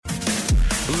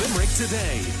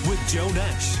Today with Joe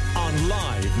Nash on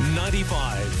Live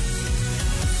 95.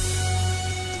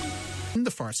 In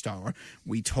the first hour,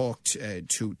 we talked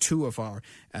to two of our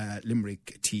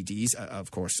Limerick TDs.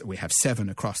 Of course, we have 7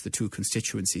 across the 2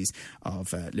 constituencies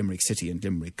of Limerick City and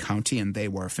Limerick County, and they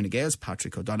were Fine Gael's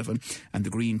Patrick O'Donovan and the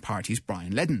Green Party's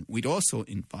Brian Ledden. We'd also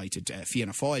invited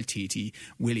Fianna Fáil TD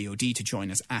Willie O'D to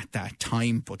join us at that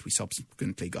time, but we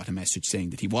subsequently got a message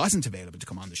saying that he wasn't available to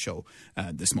come on the show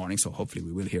this morning, so hopefully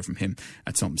we will hear from him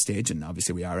at some stage, and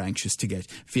obviously we are anxious to get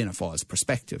Fianna Fáil's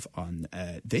perspective on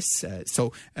this.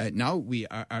 So now we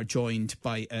are joined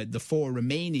by the 4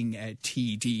 remaining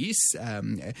TDs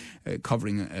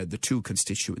covering the 2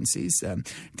 constituencies.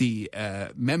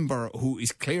 The member who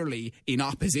is clearly in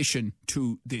opposition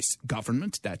to this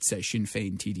government, that's Sinn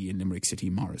Féin TD in Limerick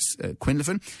City, Maurice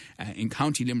Quinlivan. In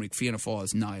County Limerick, Fianna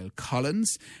Fáil's Niall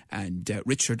Collins, and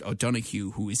Richard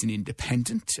O'Donoghue, who is an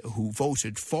independent who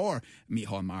voted for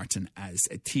Micheál Martin as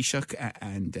Taoiseach,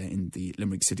 and in the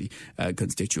Limerick City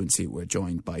constituency we're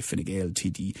joined by Fine Gael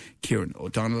TD Kieran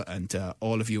O'Donnell, and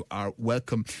all of you are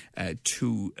welcome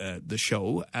to the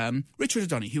show. Richard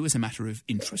O'Donoghue, as a matter of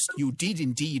interest, you did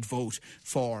indeed vote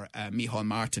for Micheál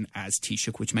Martin as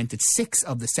Taoiseach, which meant that 6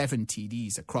 of the 7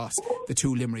 TDs across the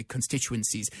 2 Limerick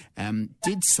constituencies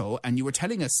did so, and you were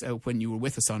telling us when you were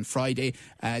with us on Friday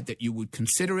that you would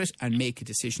consider it and make a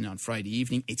decision on Friday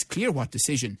evening. It's clear what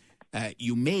decision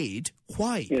you made.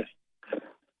 Why? Yes.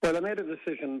 Well, I made a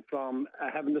decision from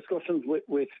having discussions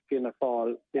with Fianna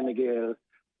Fáil, Fine Gael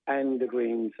and the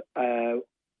Greens.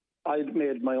 I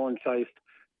made my own choice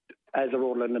as a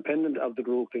role independent of the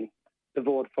grouping to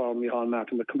vote for Micheál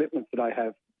Martin, the commitments that I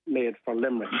have made for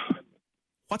Limerick.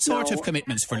 What sort of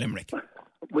commitments for Limerick?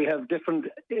 We have different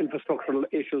infrastructural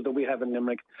issues that we have in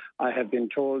Limerick. I have been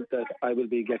told that I will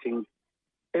be getting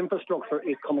infrastructure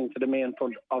is coming to the main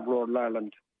front of rural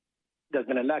Ireland. There's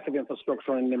been a lack of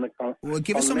infrastructure in Limerick. Well,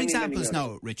 give us some examples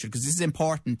now, Richard, because this is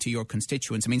important to your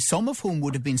constituents. I mean, some of whom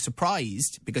would have been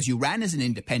surprised, because you ran as an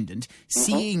independent,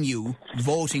 seeing you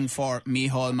voting for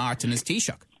Micheál Martin as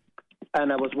Taoiseach.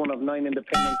 And I was one of 9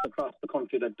 independents across the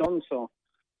country that done so.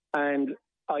 And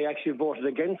I actually voted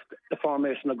against the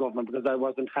formation of government because I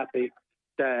wasn't happy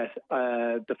that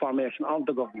the formation of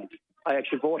the government. I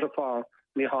actually voted for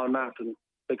Micheál Martin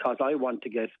because I want to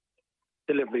get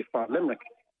delivery for Limerick.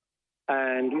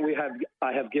 And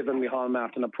I have given Micheál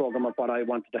Martin a programme of what I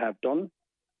wanted to have done,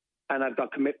 and I've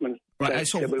got commitment. Right,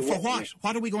 so for what?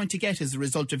 What are we going to get as a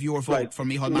result of your vote for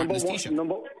Micheál Martin as Taoiseach?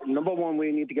 Number one,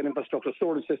 we need to get infrastructure,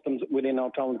 storage systems within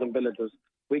our towns and villages.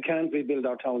 We can't rebuild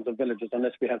our towns and villages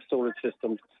unless we have storage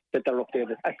systems that are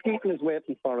updated. Askeaton is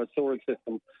waiting for a storage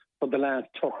system for the last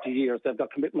 30 years. They've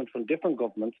got commitments from different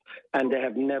governments, and they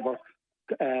have never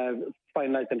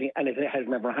finalised anything, and it has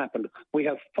never happened. We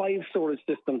have 5 storage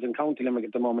systems in County Limerick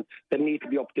at the moment that need to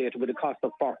be updated with a cost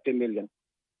of 40 million.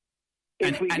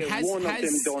 And has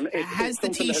the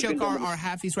Taoiseach or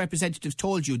have his representatives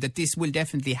told you that this will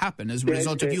definitely happen as a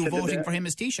result of you voting for him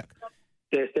as Taoiseach?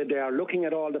 They said they are looking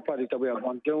at all the projects that we are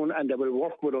going to do, and they will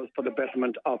work with us for the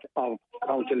betterment of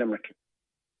County Limerick.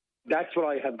 That's what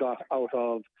I have got out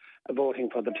of voting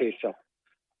for the Taoiseach.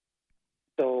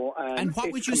 So, and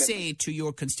what would you say to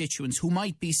your constituents who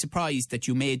might be surprised that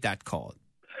you made that call?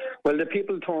 Well, the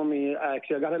people told me,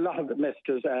 actually, I got a lot of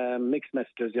messages, mixed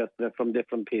messages yesterday from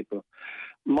different people.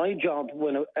 My job,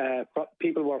 when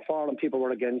people were for and people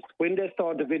were against, when they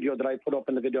saw the video that I put up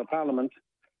in the Video Parliament,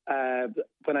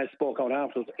 when I spoke out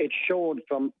afterwards, it showed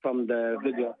from the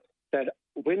video that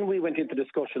when we went into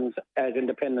discussions as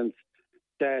independents,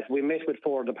 that we met with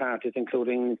 4 of the parties,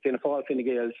 including Fianna Fáil, Fine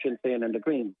Gael, Sinn Féin and the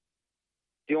Greens.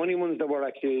 The only ones that were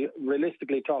actually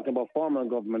realistically talking about formal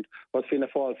government was Fianna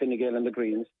Fáil, Fine Gael and the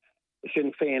Greens.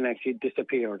 Sinn Féin actually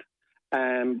disappeared.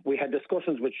 We had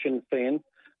discussions with Sinn Féin.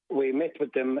 We met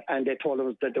with them and they told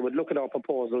us that they would look at our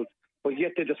proposals, but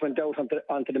yet they just went out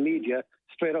onto the media,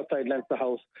 straight outside Leinster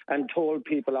House, and told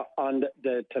people on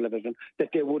the television that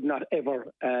they would not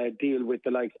ever deal with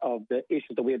the likes of the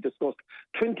issues that we had discussed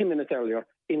 20 minutes earlier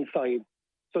inside.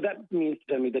 So that means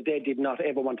to tell me that they did not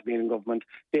ever want to be in government.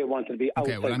 They wanted to be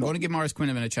outside. Okay, well, I'm going to give Maurice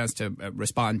Quinlivan a chance to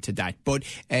respond to that. But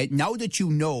now that you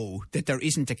know that there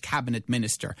isn't a cabinet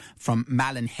minister from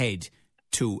Mallinhead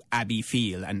to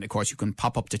Abbeyfeale, and of course you can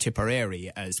pop up to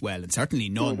Tipperary as well, and certainly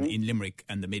none in Limerick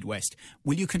and the Midwest,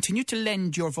 will you continue to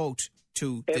lend your vote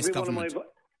to this government?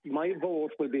 My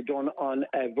vote will be done on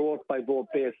a vote-by-vote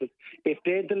basis. If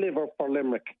they deliver for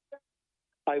Limerick,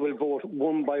 I will vote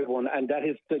one by one, and that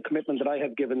is the commitment that I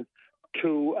have given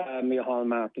to Micheál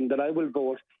Martin, that I will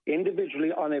vote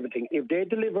individually on everything. If they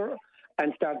deliver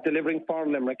and start delivering for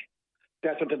Limerick,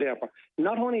 that's what they're there for.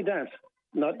 Not only that,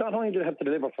 Not only do they have to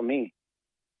deliver for me,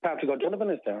 Patrick O'Donovan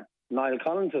is there, Niall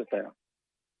Collins is there,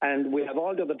 and we have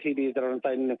all the other TDs that are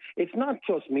inside. It's not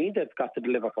just me that's got to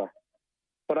deliver for.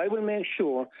 But I will make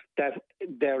sure that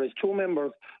there is 2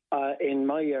 members in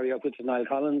my area, which is Niall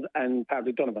Collins and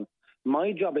Patrick Donovan.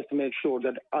 My job is to make sure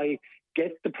that I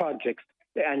get the projects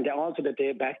and also that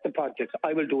they back the projects.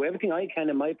 I will do everything I can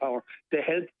in my power to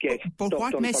help get But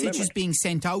what message is being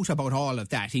sent out about all of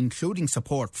that, including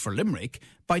support for Limerick,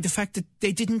 by the fact that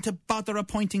they didn't bother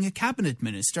appointing a cabinet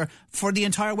minister for the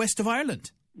entire west of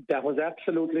Ireland? That was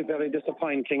absolutely very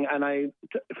disappointing, and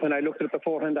when I looked at it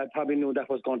beforehand, I probably knew that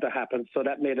was going to happen, so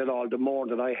that made it all the more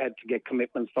that I had to get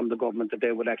commitments from the government that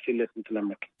they would actually listen to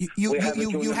Limerick. You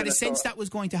had a sense that was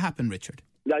going to happen, Richard?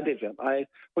 I did, yeah.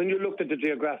 When you looked at the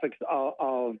geographics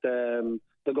of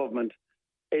the government,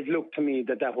 it looked to me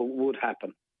that would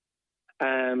happen.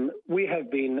 We have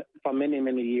been, for many,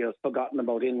 many years, forgotten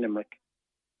about in Limerick.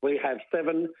 We have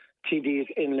 7 TDs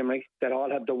in Limerick that all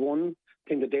have the one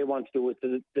thing that they want to do is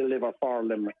to deliver for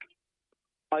Limerick.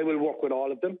 I will work with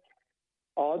all of them,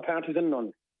 all parties and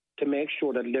none, to make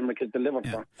sure that Limerick is delivered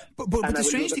for. But the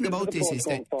strange thing about this is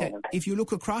that if you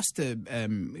look across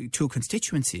the 2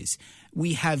 constituencies,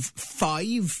 we have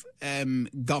 5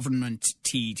 government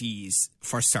TDs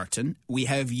for certain. We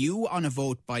have you on a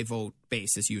vote-by-vote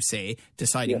basis, you say,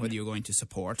 deciding whether you're going to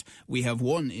support. We have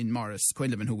one in Maurice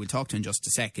Quinlivan, who we'll talk to in just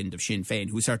a second, of Sinn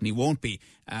Féin, who certainly won't be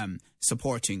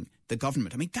supporting the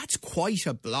government. I mean, that's quite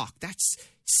a block. That's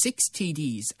 6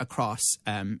 TDs across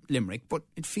Limerick, but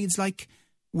it feels like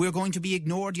we're going to be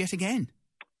ignored yet again.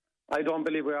 I don't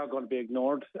believe we are going to be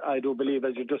ignored. I do believe,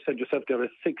 as you just said yourself, there are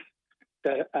 6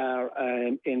 that are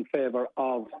in favour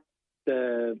of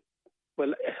the...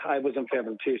 Well, I was in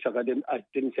favour of the Taoiseach. I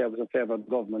didn't say I was in favour of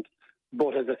the government.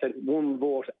 But as I said, one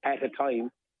vote at a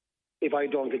time if I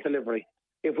don't get delivery.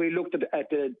 If we looked at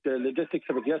the logistics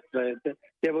of it yesterday,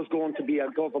 there was going to be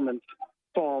a government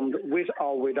formed with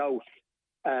or without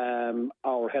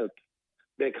our help,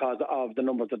 because of the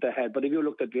numbers that they had. But if you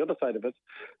looked at the other side of it,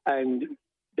 and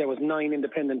there was 9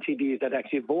 independent TDs that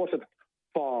actually voted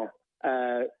for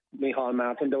Micheál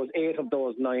Martin, there was 8 of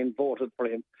those 9 voted for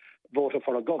him, voted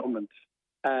for a government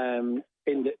in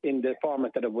the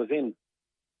format that it was in.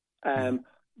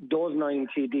 Those 9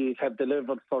 TDs have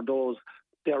delivered for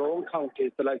their own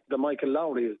counties, the likes of the Michael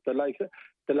Lowrys, the likes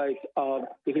of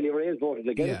the Hilly Rays voted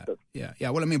against it. Yeah.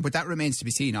 Well, I mean, but that remains to be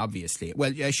seen, obviously.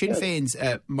 Well, Sinn Féin's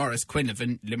Maurice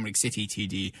Quinlivan, Limerick City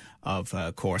TD,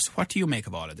 of course. What do you make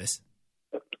of all of this?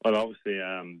 Well, obviously,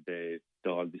 they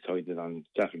all decided on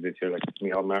Saturday to elect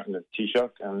Micheál Martin as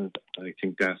Taoiseach, and I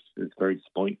think that is very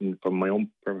disappointing from my own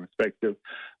perspective,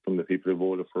 from the people who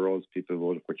voted for us, people who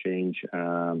voted for change.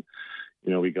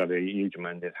 We got a huge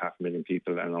mandate, 500,000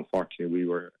 people, and unfortunately we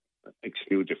were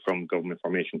excluded from government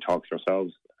formation talks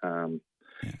ourselves.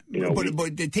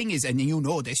 But the thing is, and you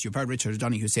know this, you've heard Richard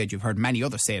O'Donoghue say it, you've heard many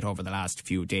others say it over the last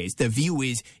few days, the view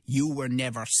is you were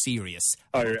never serious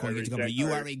about going into government.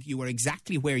 You were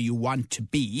exactly where you want to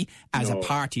be as a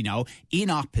party now,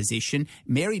 in opposition.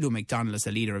 Mary Lou McDonald is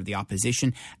the leader of the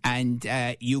opposition, and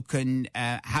you can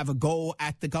have a go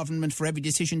at the government for every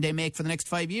decision they make for the next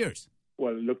 5 years.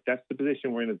 Well, look, that's the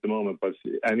position we're in at the moment, but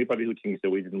anybody who thinks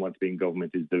that we didn't want to be in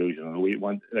government is delusional. We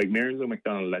want, like Mary Lou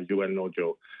McDonald, as you well know,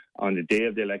 Joe, on the day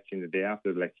of the election, the day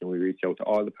after the election, we reached out to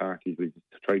all the parties. We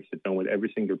tried to sit down with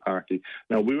every single party.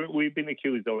 Now, we've been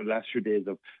accused over the last few days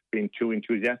of being too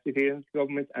enthusiastic against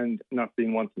government and not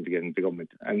being wanting to get into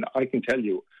government. And I can tell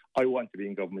you, I want to be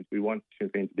in government. We want Sinn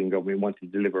Féin to be in government. We want to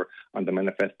deliver on the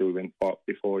manifesto we went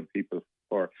before the people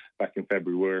for back in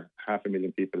February. We're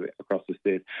 500,000 people across the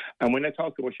state. And when I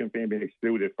talk about Sinn Féin being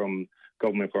excluded from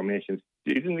government formations,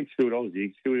 you didn't exclude us. You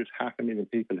excluded 500,000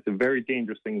 people. It's a very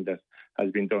dangerous thing that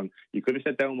has been done. You could have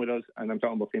sat down with us, and I'm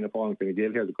talking about Fianna Fáil and Fine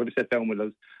Gael here. They could have sat down with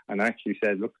us and actually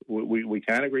said, look, we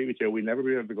can't agree with you. We'll never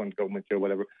be able to go into government or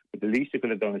whatever. But the least you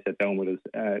could have done is sit down with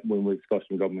us when we're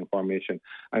discussing government formation.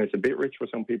 And it's a bit rich for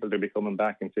some people to be coming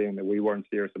back and saying that we weren't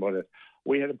serious about it.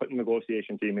 We had to put a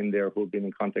negotiation team in there who had been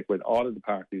in contact with all of the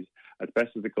parties as best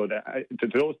as they could, to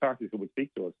those parties who would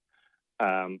speak to us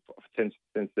since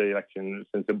the election,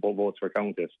 since the votes were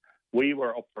counted. We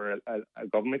were up for a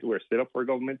government. We're still up for a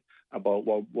government. About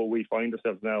what we find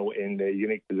ourselves now in the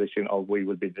unique position of we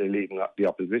will be leading the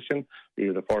opposition. We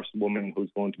are the first woman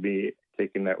who's going to be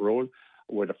taking that role.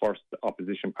 we're the first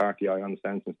opposition party, I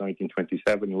understand, since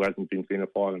 1927 who hasn't been Fianna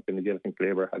Fáil and Fine Gael. I think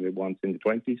Labour had it once in the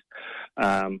 20s.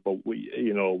 But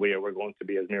we're going to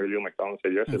be, as Mary Lou McDonald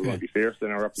said yesterday, we're going to be fierce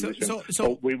in our opposition.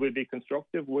 So we will be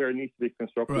constructive where it needs to be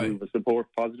constructive. Right. We will support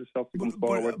positive stuff that comes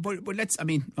forward. But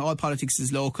all politics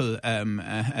is local,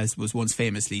 as was once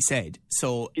famously said.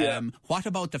 So what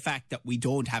about the fact that we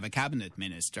don't have a cabinet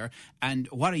minister, and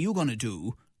what are you going to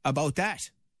do about that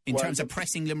in terms of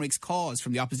pressing Limerick's cause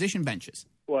from the opposition benches?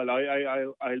 Well,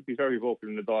 I'll be very vocal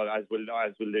in the Dáil, as will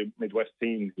the Midwest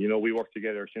team. We work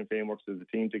together. Sinn Féin works as a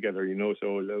team together.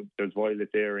 So there's Violet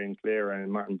there in Clare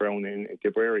and Martin Brown in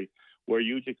Tipperary. We're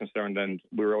hugely concerned, and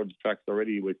we're out of the tracks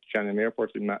already with Shannon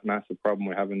Airport. It's a massive problem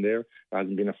we're having there. There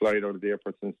hasn't been a flight out of the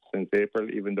airport since April,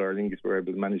 even though Aer Lingus were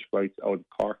able to manage flights out of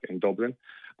Cork and Dublin.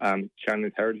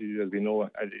 Shannon's Heritage, as we know,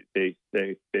 the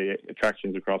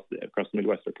attractions across the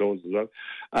Midwest are closed as well.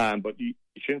 But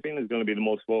Sinn Féin is going to be the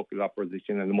most vocal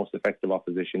opposition and the most effective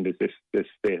opposition this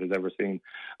state has ever seen.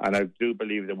 And I do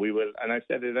believe that we will, and I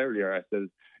said it earlier, I said,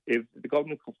 if the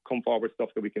government come forward with stuff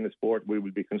that we can support, we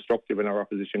will be constructive in our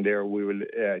opposition there. We will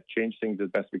change things as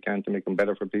best we can to make them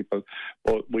better for people.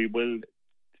 But we will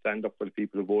stand up for the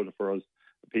people who voted for us,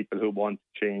 people who want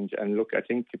change. And look, I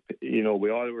think, we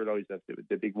all realise that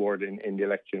the big word in the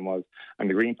election was, and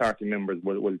the Green Party members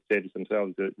will say this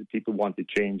themselves, that the people wanted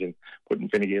change, and putting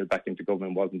Fine Gael back into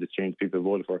government wasn't the change people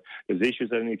voted for. There's issues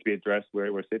that need to be addressed.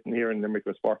 We're sitting here in Limerick,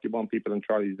 there's 41 people in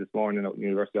trolleys this morning out in the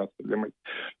University Hospital Limerick.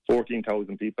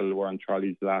 14,000 people were on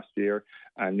trolleys last year,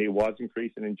 and it was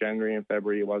increasing in January and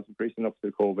February. It was increasing up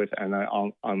to COVID, and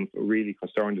I'm really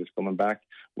concerned it's coming back.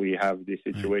 We have the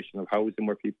situation of housing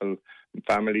where people,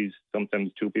 families,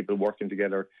 sometimes two people working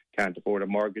together, can't afford a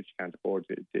mortgage, can't afford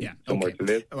somewhere to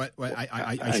live. Well,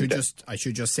 I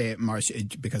should just say, Maurice,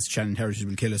 because Shannon Heritage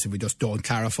will kill us if we just don't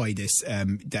clarify this.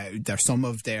 Some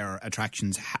of their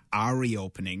attractions are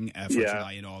reopening for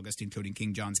July and August, including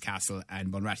King John's Castle and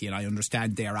Bunratty, and I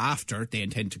understand thereafter they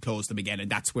intend to close them again,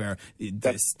 and that's where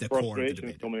the core of the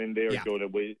debate is coming in there. Joe,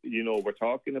 that we're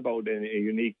talking about a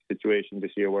unique situation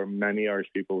this year where many Irish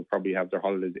people will probably have their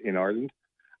holidays in Ireland,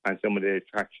 and some of the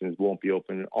attractions won't be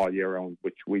open all year round,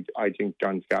 which I think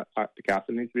John's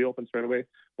Castle needs to be open straight away.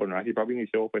 Bunratty probably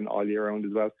needs to open all year round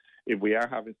as well. If we are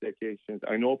having staycations,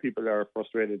 I know people are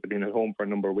frustrated to being at home for a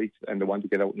number of weeks and they want to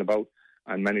get out and about,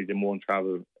 and many of them won't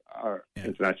travel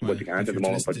international, but they can't at the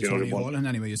moment. But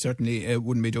anyway, you certainly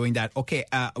wouldn't be doing that. Okay,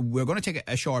 we're going to take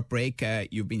a short break.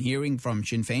 You've been hearing from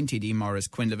Sinn Féin TD Maurice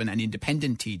Quinlivan and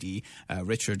Independent TD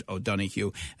Richard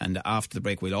O'Donoghue, and after the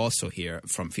break we'll also hear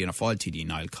from Fianna Fáil TD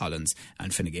Niall Collins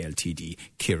and Fine Gael TD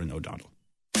Kieran O'Donnell.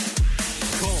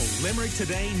 Call Limerick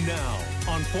today now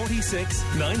on 46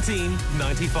 19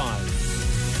 95.